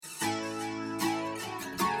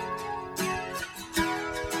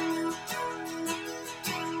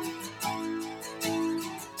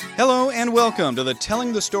and welcome to the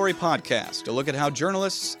Telling the Story podcast, a look at how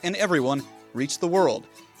journalists and everyone reach the world.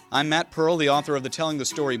 I'm Matt Pearl, the author of the Telling the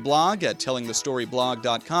Story blog at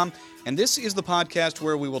tellingthestoryblog.com, and this is the podcast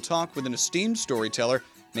where we will talk with an esteemed storyteller,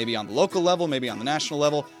 maybe on the local level, maybe on the national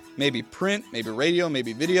level, maybe print, maybe radio,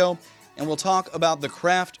 maybe video, and we'll talk about the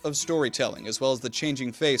craft of storytelling, as well as the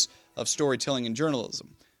changing face of storytelling in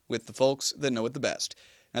journalism, with the folks that know it the best.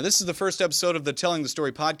 Now, this is the first episode of the Telling the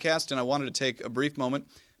Story podcast, and I wanted to take a brief moment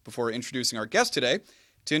before introducing our guest today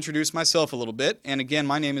to introduce myself a little bit. And again,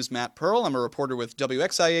 my name is Matt Pearl. I'm a reporter with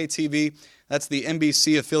WXIA-TV. That's the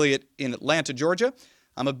NBC affiliate in Atlanta, Georgia.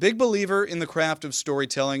 I'm a big believer in the craft of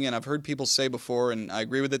storytelling, and I've heard people say before, and I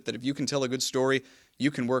agree with it, that if you can tell a good story, you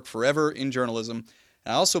can work forever in journalism.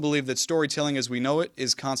 And I also believe that storytelling as we know it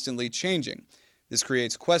is constantly changing. This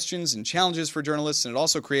creates questions and challenges for journalists, and it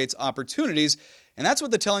also creates opportunities. And that's what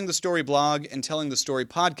the Telling the Story blog and Telling the Story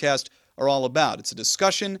podcast are all about. It's a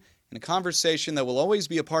discussion and a conversation that will always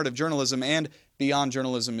be a part of journalism and beyond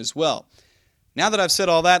journalism as well. Now that I've said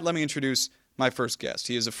all that, let me introduce my first guest.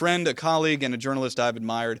 He is a friend, a colleague, and a journalist I've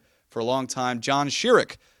admired for a long time, John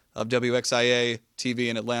Schierick of WXIA-TV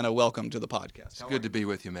in Atlanta. Welcome to the podcast. It's good to be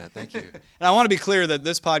with you, Matt. Thank you. And I want to be clear that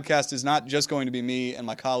this podcast is not just going to be me and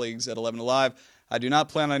my colleagues at 11 Alive. I do not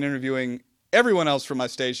plan on interviewing everyone else from my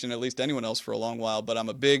station, at least anyone else for a long while, but I'm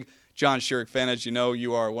a big John Schierick fan. As you know,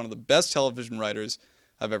 you are one of the best television writers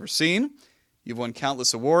I've ever seen. You've won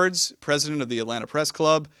countless awards, president of the Atlanta Press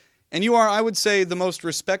Club, and you are, I would say, the most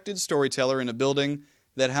respected storyteller in a building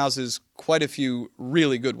that houses quite a few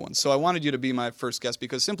really good ones. So I wanted you to be my first guest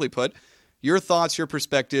because, simply put, your thoughts, your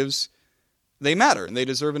perspectives, they matter and they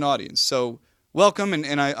deserve an audience. So welcome,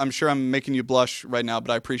 and I'm sure I'm making you blush right now,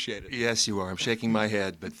 but I appreciate it. Yes, you are. I'm shaking my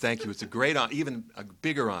head, but thank you. It's a great honor, even a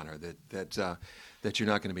bigger honor that you're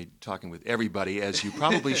not going to be talking with everybody, as you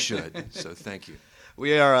probably should. So thank you.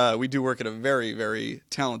 We do work at a very, very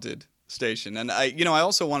talented station, and I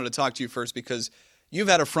also wanted to talk to you first because you've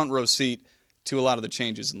had a front row seat to a lot of the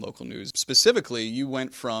changes in local news. Specifically, you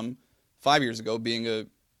went from 5 years ago being a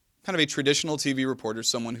kind of a traditional TV reporter,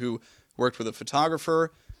 someone who worked with a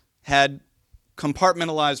photographer, had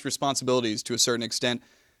compartmentalized responsibilities to a certain extent,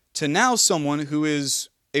 to now someone who is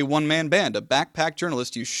a one-man band, a backpack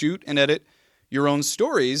journalist. You shoot and edit your own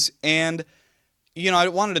stories, and I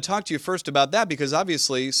wanted to talk to you first about that because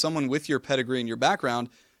obviously someone with your pedigree and your background,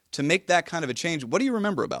 to make that kind of a change, what do you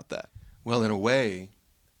remember about that? Well, in a way,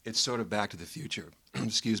 it's sort of back to the future,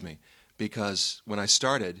 excuse me, because when I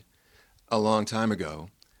started a long time ago,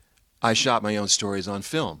 I shot my own stories on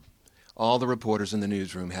film. All the reporters in the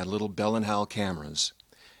newsroom had little Bell & Howell cameras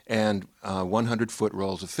and 100-foot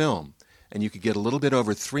rolls of film. And you could get a little bit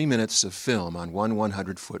over 3 minutes of film on one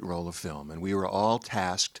 100-foot roll of film. And we were all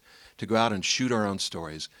tasked to go out and shoot our own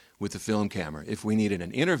stories with the film camera. If we needed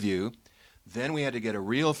an interview, then we had to get a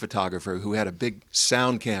real photographer who had a big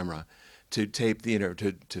sound camera to tape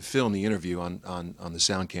to film the interview on the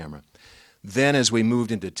sound camera. Then as we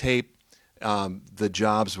moved into tape, the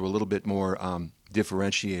jobs were a little bit more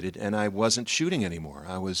differentiated, and I wasn't shooting anymore.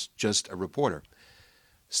 I was just a reporter.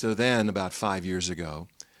 So then, about 5 years ago,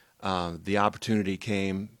 the opportunity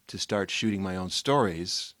came to start shooting my own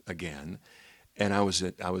stories again, and I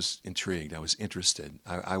was intrigued. I was interested.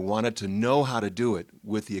 I wanted to know how to do it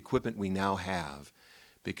with the equipment we now have,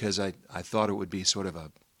 because I thought it would be sort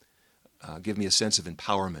of give me a sense of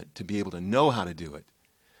empowerment to be able to know how to do it.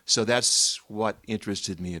 So that's what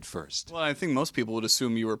interested me at first. Well, I think most people would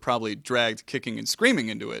assume you were probably dragged kicking and screaming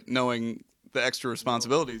into it, knowing the extra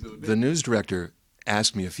responsibilities it would be. The news director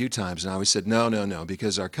asked me a few times, and I always said, no,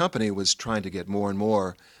 because our company was trying to get more and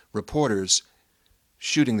more reporters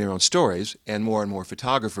shooting their own stories and more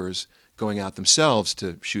photographers going out themselves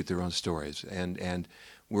to shoot their own stories. And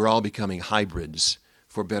we're all becoming hybrids,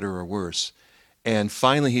 for better or worse. And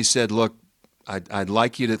finally he said, look, I'd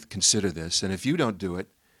like you to consider this, and if you don't do it,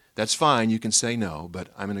 that's fine, you can say no, but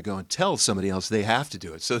I'm going to go and tell somebody else they have to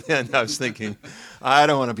do it. So then I was thinking, I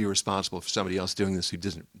don't want to be responsible for somebody else doing this who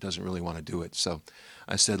doesn't really want to do it. So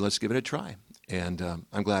I said, let's give it a try, and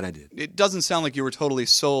I'm glad I did. It doesn't sound like you were totally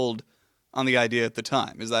sold on the idea at the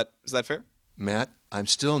time. Is that fair? Matt, I'm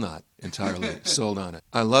still not entirely sold on it.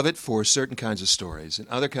 I love it for certain kinds of stories. And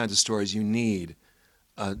other kinds of stories, you need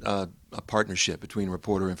a partnership between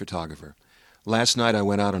reporter and photographer. Last night I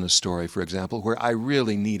went out on a story, for example, where I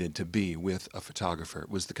really needed to be with a photographer. It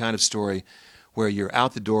was the kind of story where you're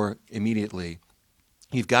out the door immediately.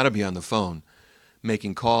 You've got to be on the phone,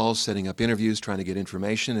 making calls, setting up interviews, trying to get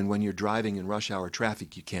information, and when you're driving in rush hour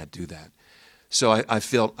traffic, you can't do that. So I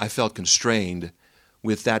felt constrained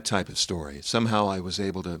with that type of story. Somehow I was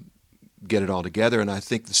able to get it all together. And I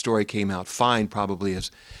think the story came out fine, probably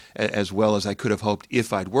as well as I could have hoped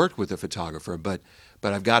if I'd worked with a photographer. But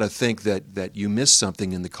I've got to think that you miss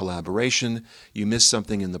something in the collaboration, you miss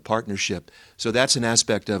something in the partnership. So that's an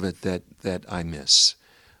aspect of it that I miss.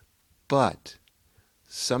 But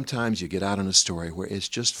sometimes you get out on a story where it's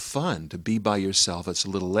just fun to be by yourself. It's a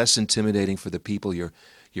little less intimidating for the people you're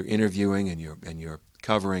interviewing and you're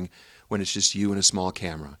covering when it's just you and a small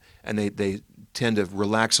camera. And they tend to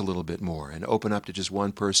relax a little bit more and open up to just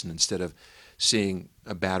one person instead of seeing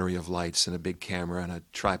a battery of lights and a big camera and a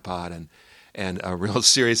tripod and a real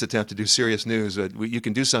serious attempt to do serious news. You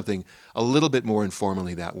can do something a little bit more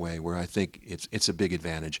informally that way, where I think it's a big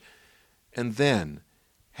advantage. And then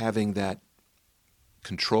having that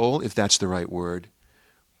control, if that's the right word,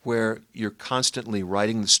 where you're constantly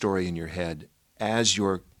writing the story in your head as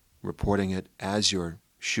you're reporting it, as you're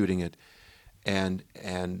shooting it, and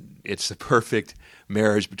it's the perfect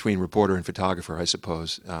marriage between reporter and photographer, I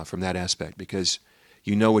suppose, from that aspect, because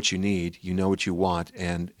you know what you need, you know what you want,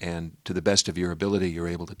 and to the best of your ability, you're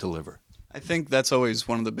able to deliver. I think that's always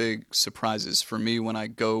one of the big surprises for me when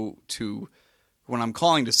I'm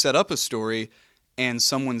calling to set up a story and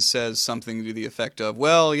someone says something to the effect of,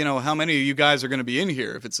 well, how many of you guys are going to be in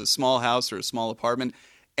here if it's a small house or a small apartment?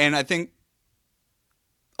 And I think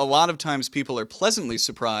a lot of times people are pleasantly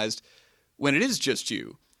surprised when it is just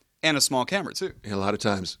you and a small camera too. A lot of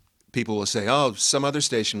times people will say, oh, some other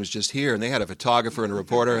station was just here and they had a photographer and a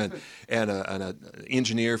reporter and an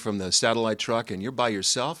engineer from the satellite truck, and you're by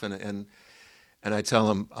yourself. And I tell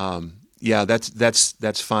them, yeah,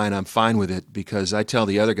 that's fine. I'm fine with it, because I tell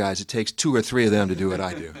the other guys it takes 2 or 3 of them to do what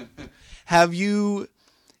I do. Have you,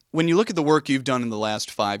 when you look at the work you've done in the last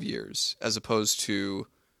 5 years as opposed to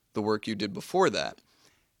the work you did before that,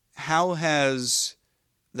 how has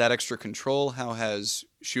that extra control, how has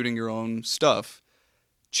shooting your own stuff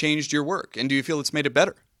changed your work? And do you feel it's made it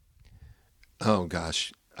better? Oh,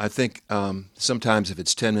 gosh. I think sometimes if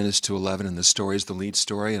it's 10 minutes to 11 and the story is the lead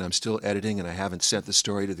story and I'm still editing and I haven't sent the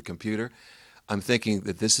story to the computer, I'm thinking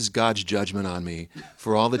that this is God's judgment on me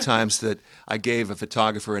for all the times that I gave a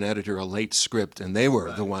photographer and editor a late script and they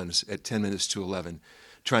were the ones at 10 minutes to 11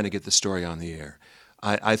 trying to get the story on the air.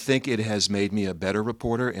 I think it has made me a better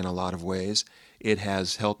reporter in a lot of ways. It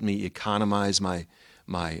has helped me economize my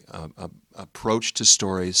approach to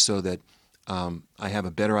stories so that I have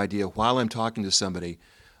a better idea while I'm talking to somebody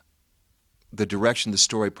the direction the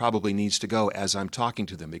story probably needs to go as I'm talking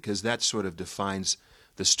to them, because that sort of defines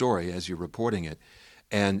the story as you're reporting it,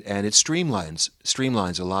 and it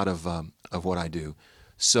streamlines a lot of what I do.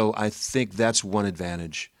 So I think that's one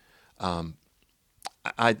advantage.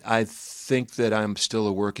 I think that I'm still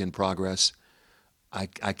a work in progress.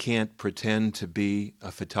 I can't pretend to be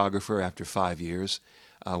a photographer after 5 years.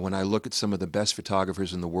 When I look at some of the best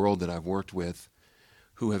photographers in the world that I've worked with,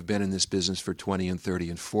 who have been in this business for 20 and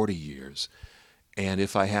 30 and 40 years. And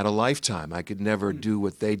if I had a lifetime, I could never do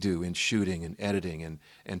what they do in shooting and editing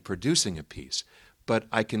and producing a piece. But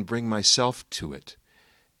I can bring myself to it.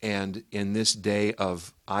 And in this day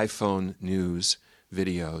of iPhone news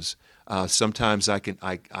videos, sometimes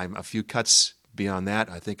I'm a few cuts beyond that.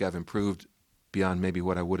 I think I've improved beyond maybe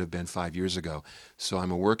what I would have been 5 years ago. So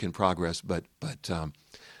I'm a work in progress, but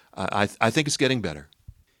I think it's getting better.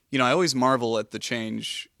 I always marvel at the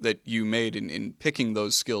change that you made in picking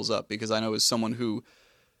those skills up, because I know as someone who,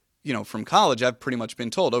 from college, I've pretty much been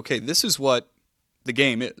told, okay, this is what the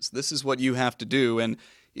game is. This is what you have to do. And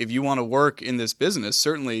if you want to work in this business,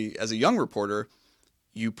 certainly as a young reporter,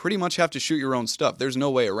 you pretty much have to shoot your own stuff. There's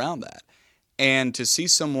no way around that. And to see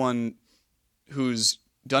someone who's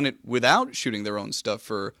done it without shooting their own stuff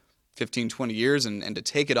for 15, 20 years and to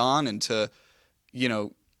take it on and to,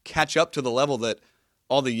 catch up to the level that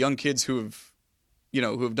all the young kids who have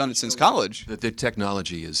done it since college. The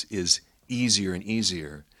technology is easier and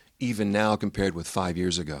easier, even now compared with 5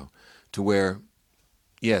 years ago, to where,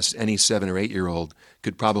 yes, any 7 or 8 year old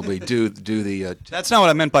could probably do the. That's not what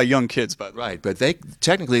I meant by young kids, but right. But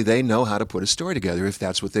they know how to put a story together if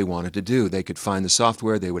that's what they wanted to do. They could find the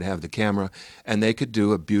software, they would have the camera, and they could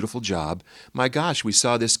do a beautiful job. My gosh, we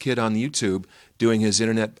saw this kid on YouTube doing his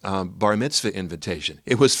internet bar mitzvah invitation.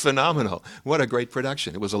 It was phenomenal. What a great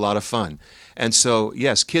production! It was a lot of fun. And so,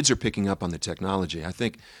 yes, kids are picking up on the technology. I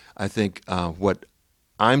think what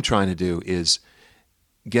I'm trying to do is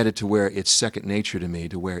get it to where it's second nature to me,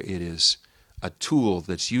 to where it is a tool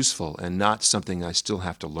that's useful and not something I still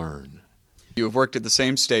have to learn. You have worked at the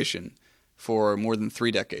same station for more than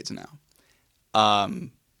 3 decades now.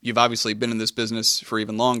 You've obviously been in this business for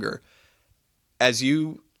even longer. As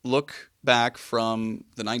you look back from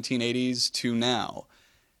the 1980s to now,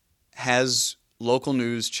 has local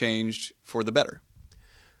news changed for the better?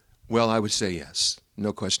 Well, I would say yes,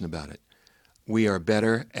 no question about it. We are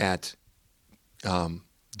better at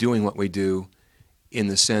doing what we do in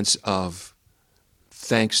the sense of,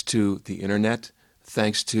 thanks to the internet,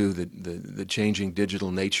 thanks to the changing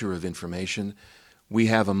digital nature of information, we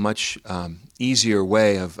have a much easier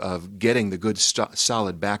way of getting the good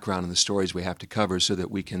solid background in the stories we have to cover, so that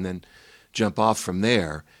we can then jump off from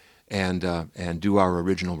there and do our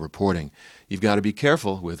original reporting. You've got to be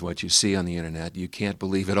careful with what you see on the internet. You can't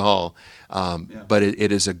believe it all, but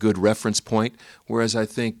it is a good reference point. Whereas I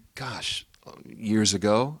think, gosh, years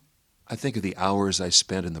ago, I think of the hours I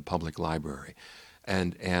spent in the public library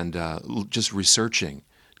and just researching,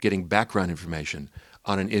 getting background information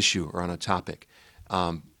on an issue or on a topic,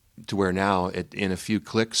 to where now in a few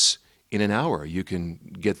clicks, in an hour, you can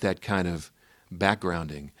get that kind of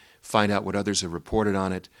backgrounding, find out what others have reported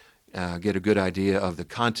on it, get a good idea of the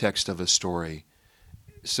context of a story,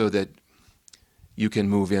 so that you can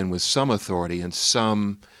move in with some authority and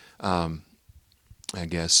some,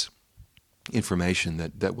 information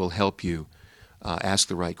that will help you ask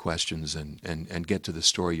the right questions and get to the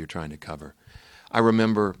story you're trying to cover. I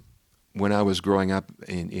remember when I was growing up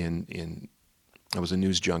I was a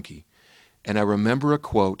news junkie, and I remember a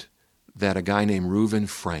quote that a guy named Reuven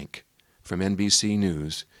Frank from NBC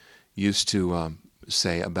News used to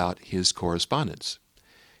say about his correspondents.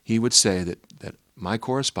 He would say that my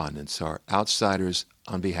correspondents are outsiders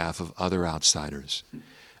on behalf of other outsiders.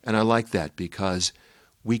 And I like that, because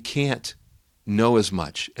we can't know as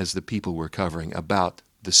much as the people we're covering about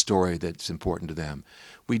the story that's important to them.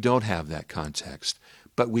 We don't have that context.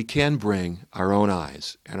 But we can bring our own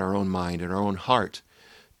eyes and our own mind and our own heart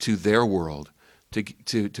to their world,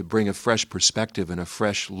 to bring a fresh perspective and a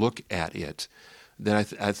fresh look at it. Then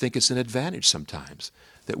I think it's an advantage sometimes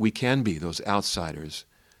that we can be those outsiders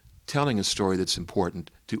telling a story that's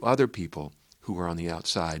important to other people who are on the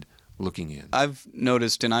outside looking in. I've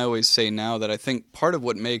noticed, and I always say now, that I think part of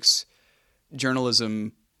what makes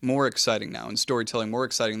journalism more exciting now and storytelling more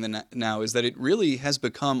exciting than now is that it really has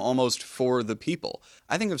become almost for the people.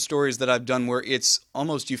 I think of stories that I've done where it's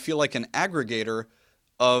almost, you feel like an aggregator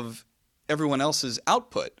of everyone else's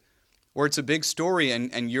output, where it's a big story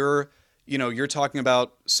and you're talking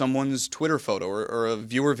about someone's Twitter photo or a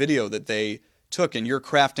viewer video that they took, and you're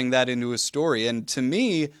crafting that into a story. And to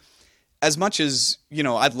me, as much as,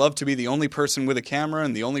 I'd love to be the only person with a camera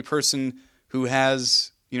and the only person who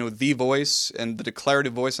has, the voice and the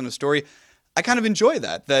declarative voice on a story, I kind of enjoy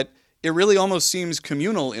that it really almost seems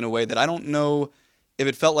communal in a way that I don't know if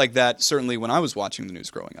it felt like that, certainly when I was watching the news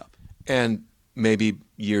growing up. And maybe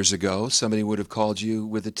years ago, somebody would have called you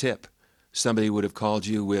with a tip. Somebody would have called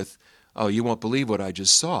you with, oh, you won't believe what I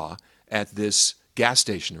just saw at this gas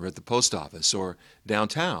station or at the post office or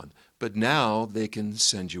downtown. But now they can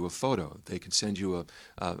send you a photo. They can send you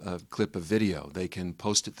a clip of video. They can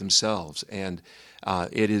post it themselves. And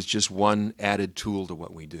it is just one added tool to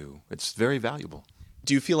what we do. It's very valuable.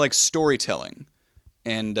 Do you feel like storytelling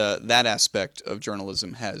and that aspect of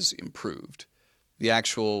journalism has improved? The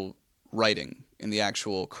actual writing and the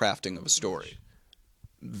actual crafting of a story?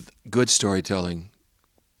 Good storytelling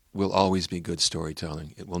will always be good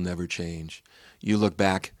storytelling. It will never change. You look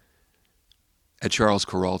back at Charles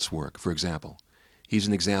Kuralt's work, for example. He's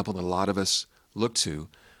an example that a lot of us look to,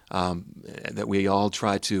 that we all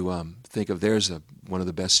try to think of. There's one of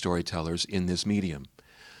the best storytellers in this medium.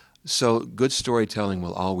 So good storytelling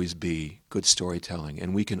will always be good storytelling,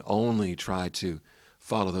 and we can only try to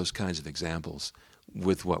follow those kinds of examples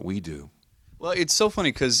with what we do. Well, it's so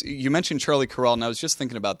funny because you mentioned Charlie Kuralt, and I was just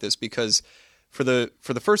thinking about this because for the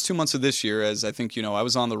first 2 months of this year, as I think I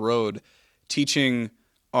was on the road teaching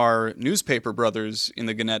our newspaper brothers in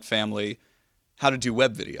the Gannett family how to do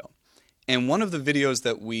web video. And one of the videos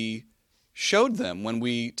that we showed them when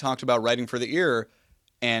we talked about writing for the ear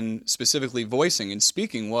and specifically voicing and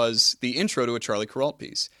speaking was the intro to a Charlie Kuralt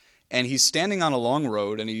piece. And he's standing on a long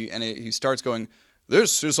road and he starts going,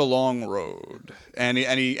 "This is a long road." And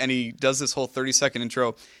he does this whole 30-second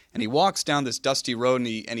intro, and he walks down this dusty road and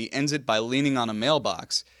he ends it by leaning on a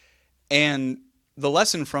mailbox. And the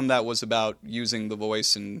lesson from that was about using the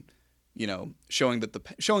voice and, showing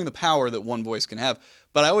the power that one voice can have.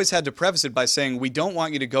 But I always had to preface it by saying, we don't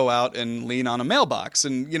want you to go out and lean on a mailbox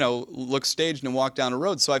and, look staged and walk down a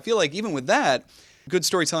road. So I feel like even with that, good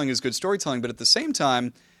storytelling is good storytelling. But at the same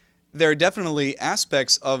time, there are definitely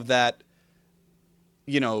aspects of that,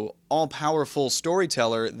 all-powerful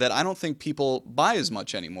storyteller that I don't think people buy as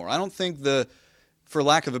much anymore. I don't think for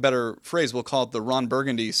lack of a better phrase, we'll call it the Ron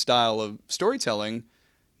Burgundy style of storytelling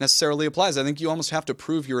necessarily applies. I think you almost have to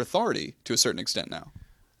prove your authority to a certain extent now.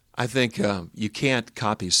 I think you can't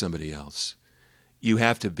copy somebody else. You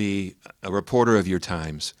have to be a reporter of your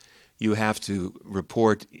times. You have to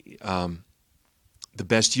report the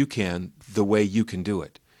best you can, the way you can do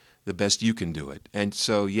it, the best you can do it. And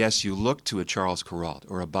so, yes, you look to a Charles Kuralt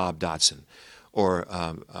or a Bob Dotson or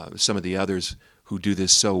some of the others who do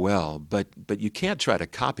this so well, but you can't try to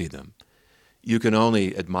copy them. You can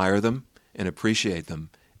only admire them and appreciate them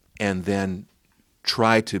and then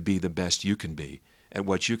try to be the best you can be at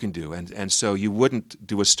what you can do. And so you wouldn't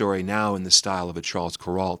do a story now in the style of a Charles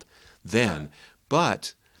Kuralt then,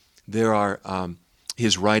 but there are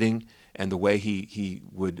his writing and the way he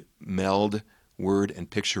would meld word and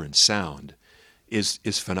picture and sound is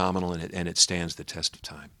phenomenal, and it stands the test of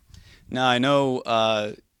time. Now, I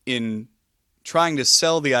know in trying to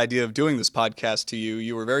sell the idea of doing this podcast to you,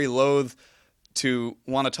 you were very loath to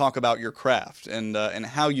want to talk about your craft and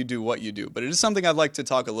how you do what you do. But it is something I'd like to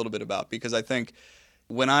talk a little bit about, because I think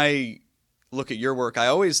when I look at your work, I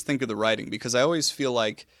always think of the writing, because I always feel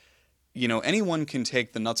like, anyone can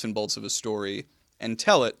take the nuts and bolts of a story and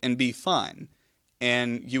tell it and be fine,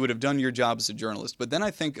 and you would have done your job as a journalist. But then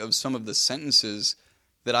I think of some of the sentences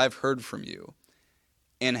that I've heard from you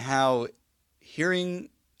and how hearing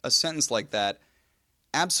a sentence like that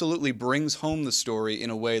absolutely brings home the story in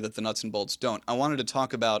a way that the nuts and bolts don't. I wanted to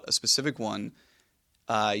talk about a specific one.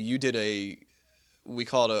 You did we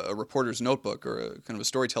call it a reporter's notebook, or a kind of a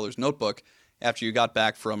storyteller's notebook, after you got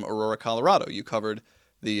back from Aurora, Colorado. You covered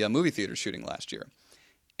the movie theater shooting last year.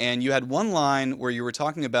 And you had one line where you were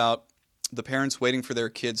talking about the parents waiting for their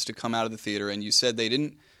kids to come out of the theater, and you said they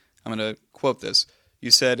didn't, I'm going to quote this,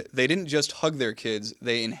 you said they didn't just hug their kids,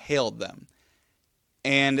 they inhaled them.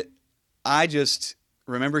 And I just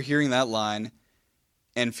remember hearing that line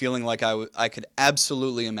and feeling like I could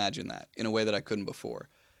absolutely imagine that in a way that I couldn't before.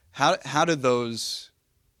 How did those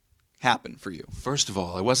happen for you? First of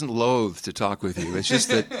all, I wasn't loath to talk with you. It's just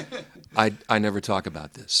that I never talk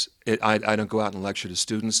about this. I don't go out and lecture to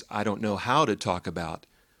students. I don't know how to talk about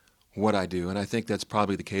what I do, and I think that's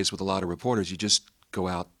probably the case with a lot of reporters. You just go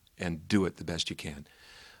out and do it the best you can.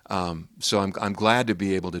 So I'm glad to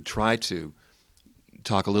be able to try to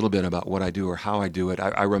talk a little bit about what I do or how I do it.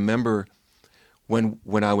 I remember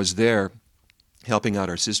when I was there helping out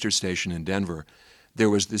our sister station in Denver, there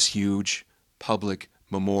was this huge public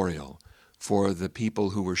memorial for the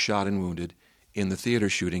people who were shot and wounded in the theater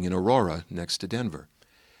shooting in Aurora next to Denver.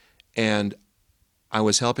 And I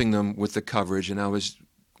was helping them with the coverage, and I was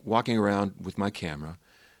walking around with my camera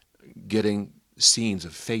getting scenes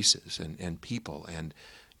of faces and people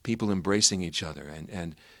embracing each other,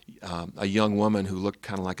 and a young woman who looked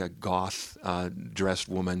kind of like a goth dressed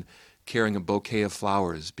woman carrying a bouquet of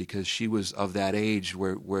flowers because she was of that age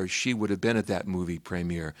where she would have been at that movie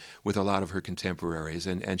premiere with a lot of her contemporaries,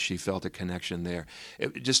 and she felt a connection there.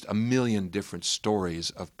 Just a million different stories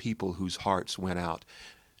of people whose hearts went out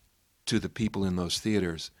to the people in those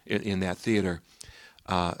theaters, in that theater,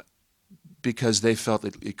 because they felt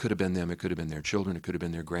that it could have been them, it could have been their children, it could have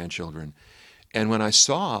been their grandchildren. And when I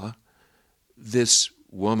saw this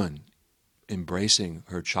woman embracing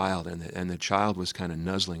her child, and the child was kind of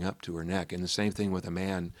nuzzling up to her neck, and the same thing with a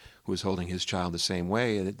man who was holding his child the same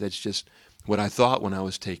way, that's just what I thought when I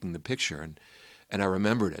was taking the picture, and I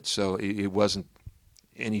remembered it. So it wasn't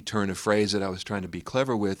any turn of phrase that I was trying to be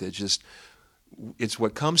clever with. It's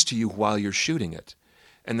what comes to you while you're shooting it.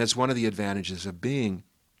 And that's one of the advantages of being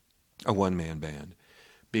a one-man band,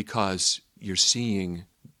 because you're seeing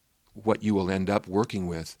what you will end up working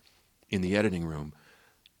with in the editing room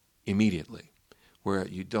immediately, where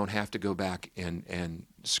you don't have to go back and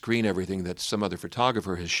screen everything that some other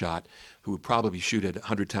photographer has shot, who would probably shoot it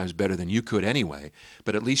 100 times better than you could anyway,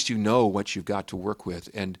 but at least you know what you've got to work with,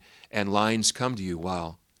 and lines come to you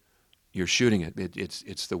while you're shooting it.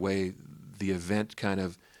 It's the way the event kind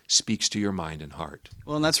of speaks to your mind and heart.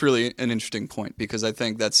 Well, and that's really an interesting point, because I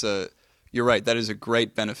think you're right, that is a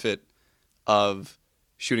great benefit of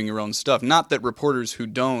shooting your own stuff. Not that reporters who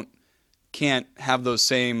can't have those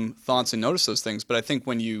same thoughts and notice those things, but I think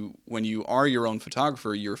when you are your own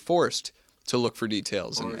photographer, you're forced to look for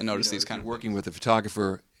details and notice these kind of working things. With a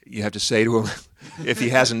photographer, you have to say to him, if he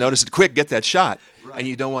hasn't noticed it, quick, get that shot. Right. And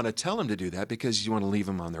you don't want to tell him to do that, because you want to leave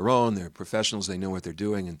them on their own. They're professionals, they know what they're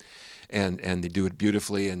doing, and they do it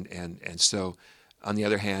beautifully. And so, on the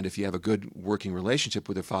other hand, if you have a good working relationship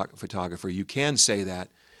with a photographer, you can say that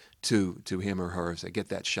to him or her, say, get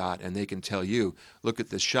that shot, and they can tell you, look at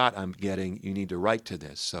the shot I'm getting, you need to write to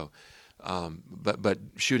this. So, but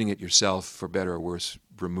shooting it yourself, for better or worse,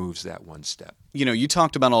 removes that one step. You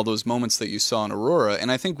talked about all those moments that you saw in Aurora,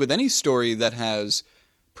 and I think with any story that has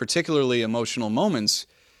particularly emotional moments,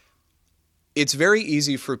 it's very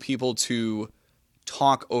easy for people to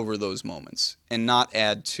talk over those moments and not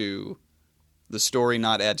add to the story,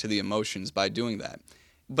 not add to the emotions by doing that.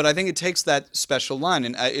 But I think it takes that special line.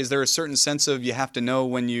 And is there a certain sense of you have to know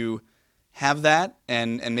when you have that,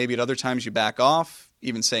 and maybe at other times you back off,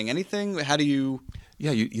 even saying anything? How do you...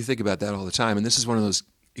 Yeah, you think about that all the time. And this is one of those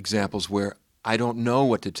examples where I don't know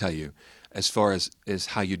what to tell you as far as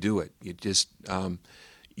how you do it. You just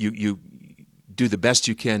you do the best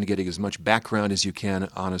you can to get as much background as you can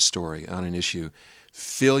on a story, on an issue.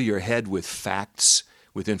 Fill your head with facts,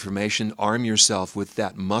 with information. Arm yourself with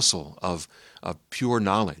that muscle of pure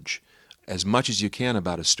knowledge as much as you can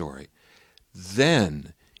about a story.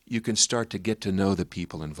 Then you can start to get to know the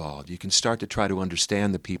people involved. You can start to try to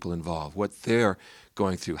understand the people involved, what they're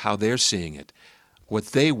going through, how they're seeing it, what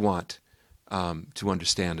they want to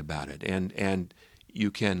understand about it. And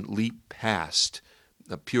you can leap past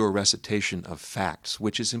a pure recitation of facts,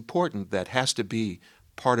 which is important. That has to be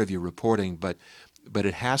part of your reporting, but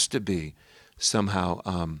it has to be somehow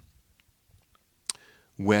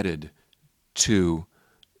wedded to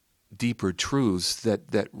deeper truths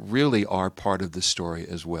that really are part of the story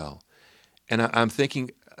as well. And I'm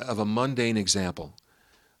thinking of a mundane example.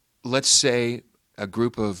 Let's say a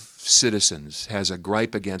group of citizens has a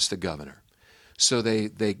gripe against the governor. So they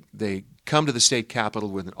come to the state capitol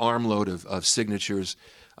with an armload of signatures,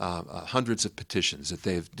 hundreds of petitions that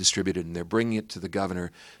they've distributed, and they're bringing it to the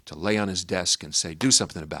governor to lay on his desk and say, do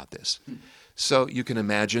something about this. So you can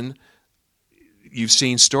imagine, you've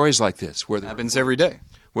seen stories like this. Where it happens every day.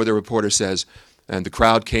 Where the reporter says, and the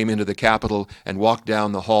crowd came into the Capitol and walked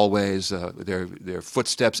down the hallways, their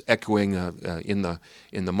footsteps echoing in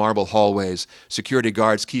the marble hallways, security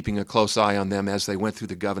guards keeping a close eye on them as they went through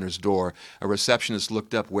the governor's door. A receptionist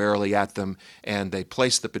looked up warily at them, and they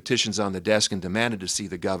placed the petitions on the desk and demanded to see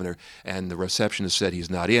the governor, and the receptionist said he's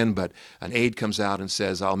not in, but an aide comes out and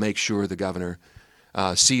says, I'll make sure the governor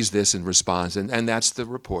sees this and responds, and that's the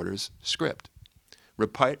reporter's script.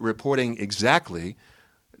 Reporting exactly,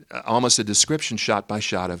 almost a description shot by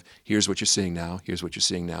shot of here's what you're seeing now, here's what you're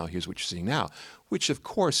seeing now, here's what you're seeing now, which of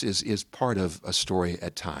course is part of a story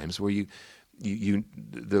at times where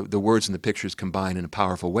the words and the pictures combine in a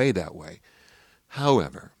powerful way that way.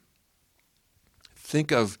 However,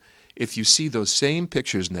 think of if you see those same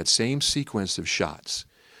pictures in that same sequence of shots,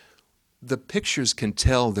 the pictures can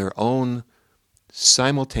tell their own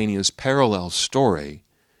simultaneous parallel story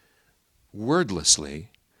wordlessly,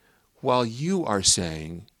 while you are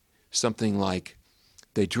saying something like,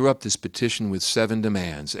 they drew up this petition with 7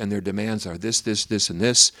 demands, and their demands are this, this, this, and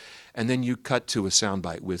this, and then you cut to a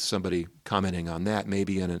soundbite with somebody commenting on that,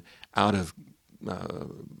 maybe in an out of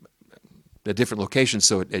a different location,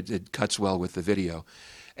 so it cuts well with the video.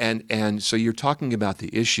 And so you're talking about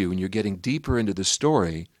the issue, and you're getting deeper into the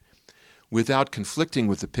story without conflicting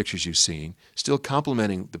with the pictures you've seen, still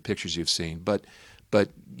complementing the pictures you've seen, but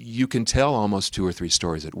you can tell almost 2 or 3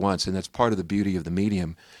 stories at once, and that's part of the beauty of the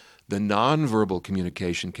medium. The nonverbal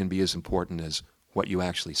communication can be as important as what you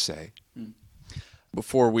actually say.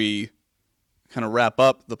 Before we kind of wrap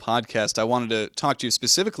up the podcast, I wanted to talk to you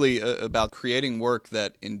specifically about creating work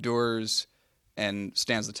that endures and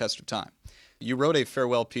stands the test of time. You wrote a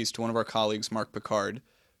farewell piece to one of our colleagues, Mark Picard,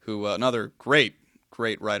 who another great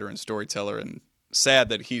writer and storyteller, and sad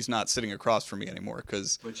that he's not sitting across from me anymore.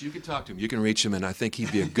 But you can talk to him. You can reach him, and I think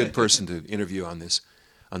he'd be a good person to interview on this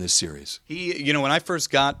series. He, when I first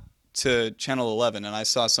got to Channel 11 and I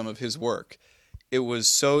saw some of his work, it was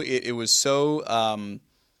so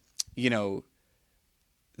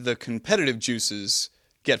the competitive juices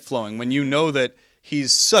get flowing when you know that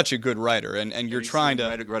he's such a good writer, and you're trying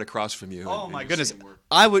to right across from you. Oh my goodness,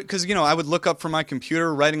 I would look up from my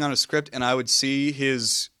computer writing on a script, and I would see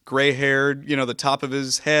his gray-haired, the top of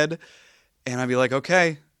his head, and I'd be like,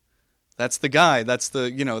 okay, that's the guy. That's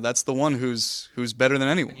the one who's better than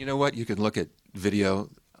anyone. And you know what? You can look at video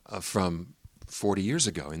from 40 years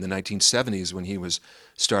ago in the 1970s when he was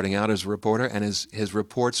starting out as a reporter, and his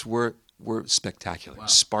reports were spectacular, wow,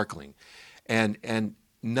 sparkling, and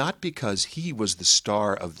not because he was the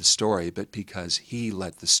star of the story, but because he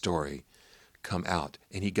let the story come out,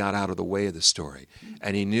 and he got out of the way of the story,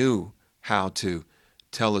 and he knew how to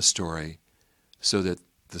tell a story so that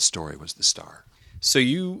the story was the star. So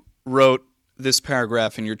you wrote this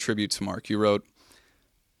paragraph in your tribute to Mark. You wrote,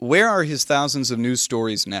 "Where are his thousands of news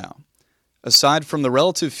stories now? Aside from the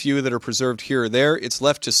relative few that are preserved here or there, it's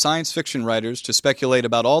left to science fiction writers to speculate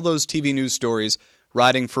about all those TV news stories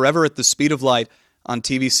riding forever at the speed of light on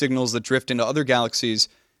TV signals that drift into other galaxies,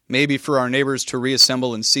 maybe for our neighbors to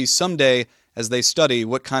reassemble and see someday as they study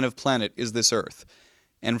what kind of planet is this Earth.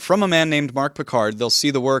 And from a man named Mark Picard, they'll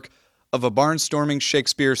see the work of a barnstorming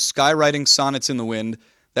Shakespeare skywriting sonnets in the wind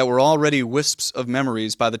that were already wisps of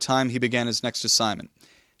memories by the time he began his next assignment.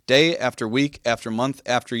 Day after week after month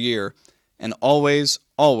after year, and always,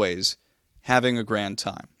 always having a grand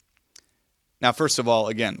time. Now, first of all,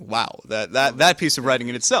 again, wow, that piece of writing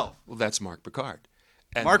in itself. Well, that's Mark Picard.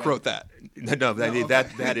 And Mark wrote that.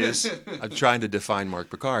 That is. I'm trying to define Mark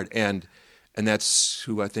Picard, and that's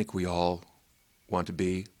who I think we all want to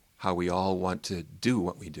be, how we all want to do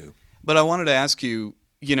what we do. But I wanted to ask you,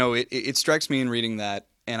 it strikes me in reading that,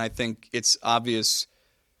 and I think it's obvious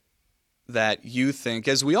that you think,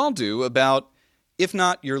 as we all do, about, if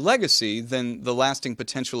not your legacy, then the lasting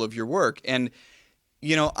potential of your work. And,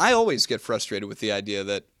 I always get frustrated with the idea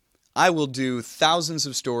that I will do thousands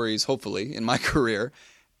of stories, hopefully, in my career,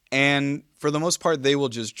 and for the most part, they will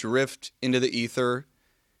just drift into the ether,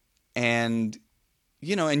 and,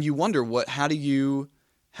 and you wonder, how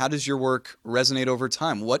does your work resonate over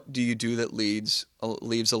time? What do you do that leaves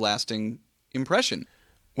a lasting impression?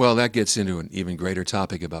 Well, that gets into an even greater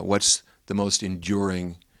topic about what's the most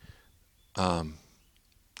enduring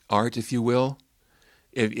art, if you will.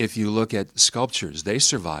 If you look at sculptures, they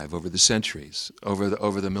survive over the centuries, over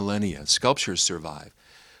the millennia. Sculptures survive.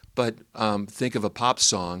 But think of a pop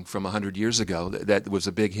song from 100 years ago that was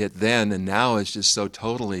a big hit then, and now is just so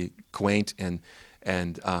totally quaint and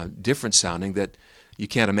different sounding that you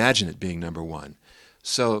can't imagine it being number one.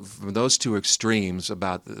 So from those two extremes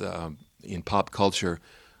about in pop culture,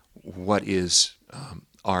 what is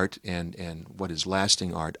art and what is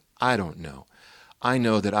lasting art, I don't know. I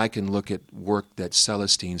know that I can look at work that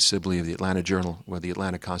Celestine Sibley of the Atlanta Journal, or the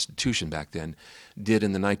Atlanta Constitution back then, did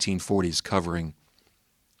in the 1940s covering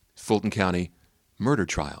Fulton County murder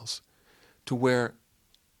trials, to where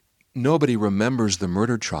nobody remembers the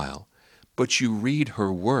murder trial, but you read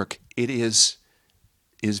her work, it is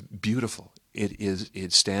beautiful.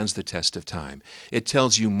 It stands the test of time. It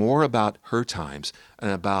tells you more about her times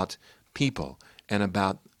and about people and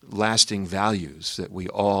about lasting values that we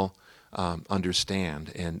all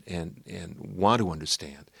understand and want to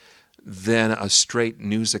understand than a straight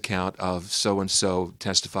news account of so-and-so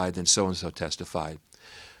testified, then so-and-so testified.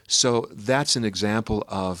 So that's an example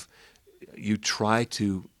of you try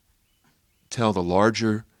to tell the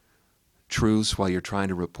larger truths while you're trying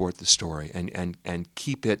to report the story and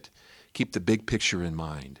keep the big picture in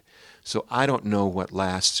mind. So I don't know what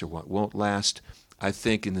lasts or what won't last. I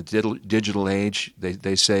think in the digital age,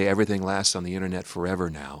 they say everything lasts on the internet forever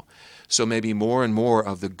now. So maybe more and more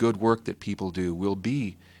of the good work that people do will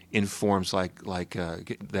be in forms like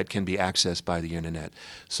that can be accessed by the internet.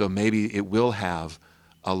 So maybe it will have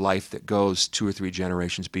a life that goes 2 or 3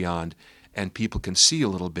 generations beyond, and people can see a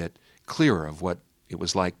little bit clearer of what it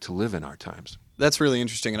was like to live in our times. That's really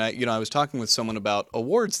interesting. And I was talking with someone about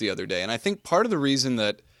awards the other day, and I think part of the reason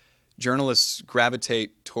that journalists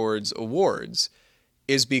gravitate towards awards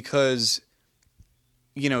is because,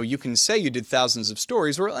 you can say you did thousands of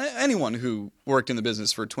stories, or anyone who worked in the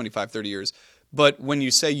business for 25, 30 years, but when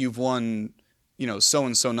you say you've won,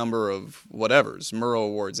 so-and-so number of whatevers, Murrow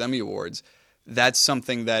Awards, Emmy Awards, that's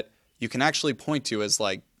something that you can actually point to as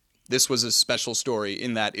like, this was a special story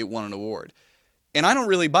in that it won an award. And I don't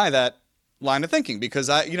really buy that line of thinking, because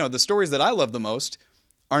the stories that I love the most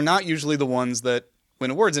are not usually the ones that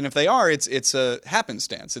win awards. And if they are, it's a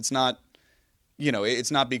happenstance. It's not,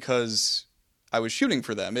 it's not because I was shooting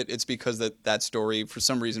for them. It's because that story for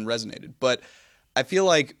some reason resonated. But I feel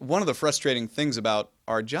like one of the frustrating things about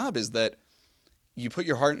our job is that you put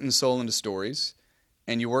your heart and soul into stories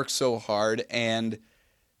and you work so hard, and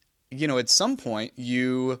at some point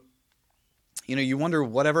you wonder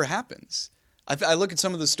whatever happens. I look at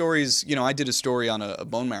some of the stories. I did a story on a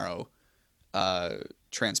bone marrow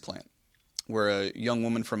transplant, where a young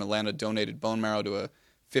woman from Atlanta donated bone marrow to a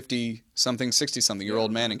 50-something,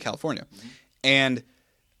 60-something-year-old man in California. Mm-hmm. And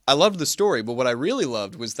I loved the story, but what I really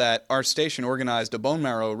loved was that our station organized a bone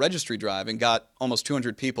marrow registry drive and got almost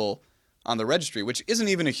 200 people on the registry, which isn't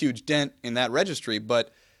even a huge dent in that registry,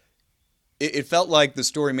 but it felt like the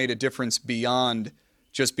story made a difference beyond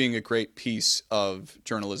just being a great piece of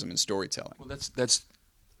journalism and storytelling. Well, that's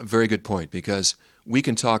a very good point, because we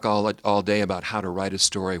can talk all day about how to write a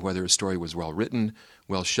story, whether a story was well written,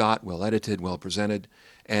 well shot, well edited, well presented,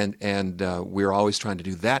 and we're always trying to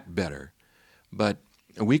do that better. But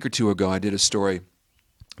a week or two ago, I did a story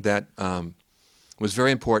that was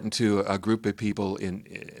very important to a group of people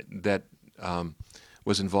that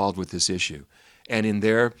was involved with this issue. And in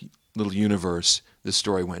their little universe, this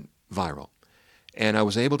story went viral. And I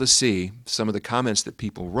was able to see some of the comments that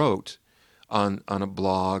people wrote on a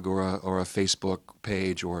blog or a Facebook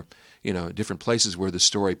page, or different places where the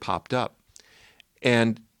story popped up.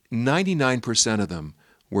 And 99% of them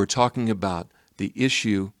were talking about the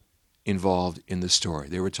issue involved in the story.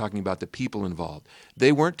 They were talking about the people involved.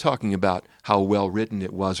 They weren't talking about how well written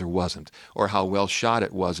it was or wasn't, or how well shot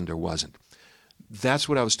it wasn't or wasn't. That's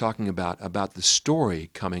what I was talking about the story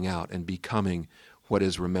coming out and becoming what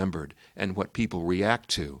is remembered and what people react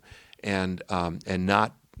to, and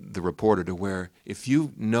not the reporter, to where if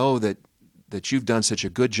you know that you've done such a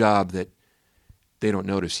good job that they don't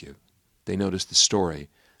notice you, they notice the story,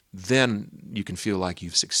 then you can feel like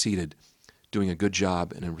you've succeeded doing a good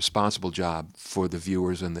job and a responsible job for the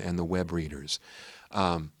viewers and the web readers.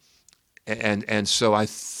 And so I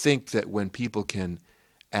think that when people can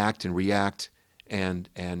act and react and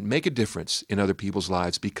make a difference in other people's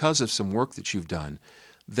lives because of some work that you've done,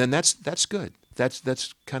 then that's good.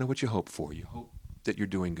 That's kind of what you hope for. You hope that you're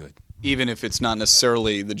doing good. Even if it's not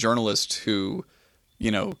necessarily the journalist who,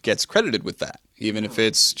 gets credited with that, even if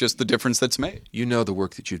it's just the difference that's made. You know the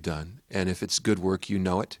work that you've done, and if it's good work, you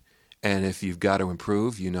know it. And if you've got to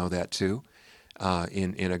improve, you know that too,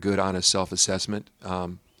 in a good, honest self-assessment.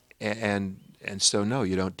 And so, no,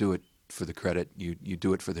 you don't do it for the credit. You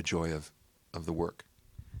do it for the joy of the work.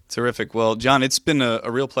 Terrific. Well, John, it's been a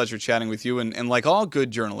real pleasure chatting with you. And like all good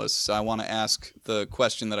journalists, I want to ask the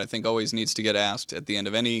question that I think always needs to get asked at the end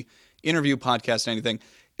of any interview, podcast, anything.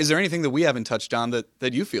 Is there anything that we haven't touched on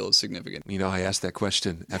that you feel is significant? I ask that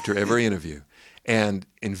question after every interview. And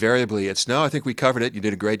invariably it's, no, I think we covered it. You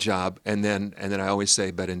did a great job. And then I always say,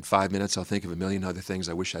 but in 5 minutes I'll think of a million other things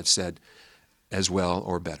I wish I'd said as well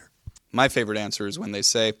or better. My favorite answer is when they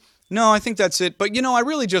say, no, I think that's it, but I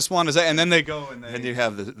really just want to say, and then they go and And you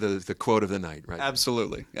have the quote of the night, right?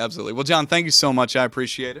 Absolutely. Well, John, thank you so much. I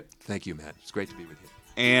appreciate it. Thank you, Matt. It's great to be with you.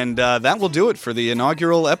 And that will do it for the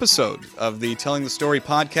inaugural episode of the Telling the Story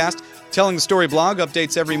podcast. Telling the Story blog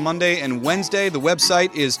updates every Monday and Wednesday. The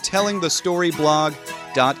website is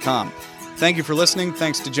tellingthestoryblog.com. Thank you for listening.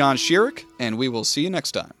 Thanks to John Schierick, and we will see you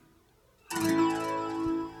next time.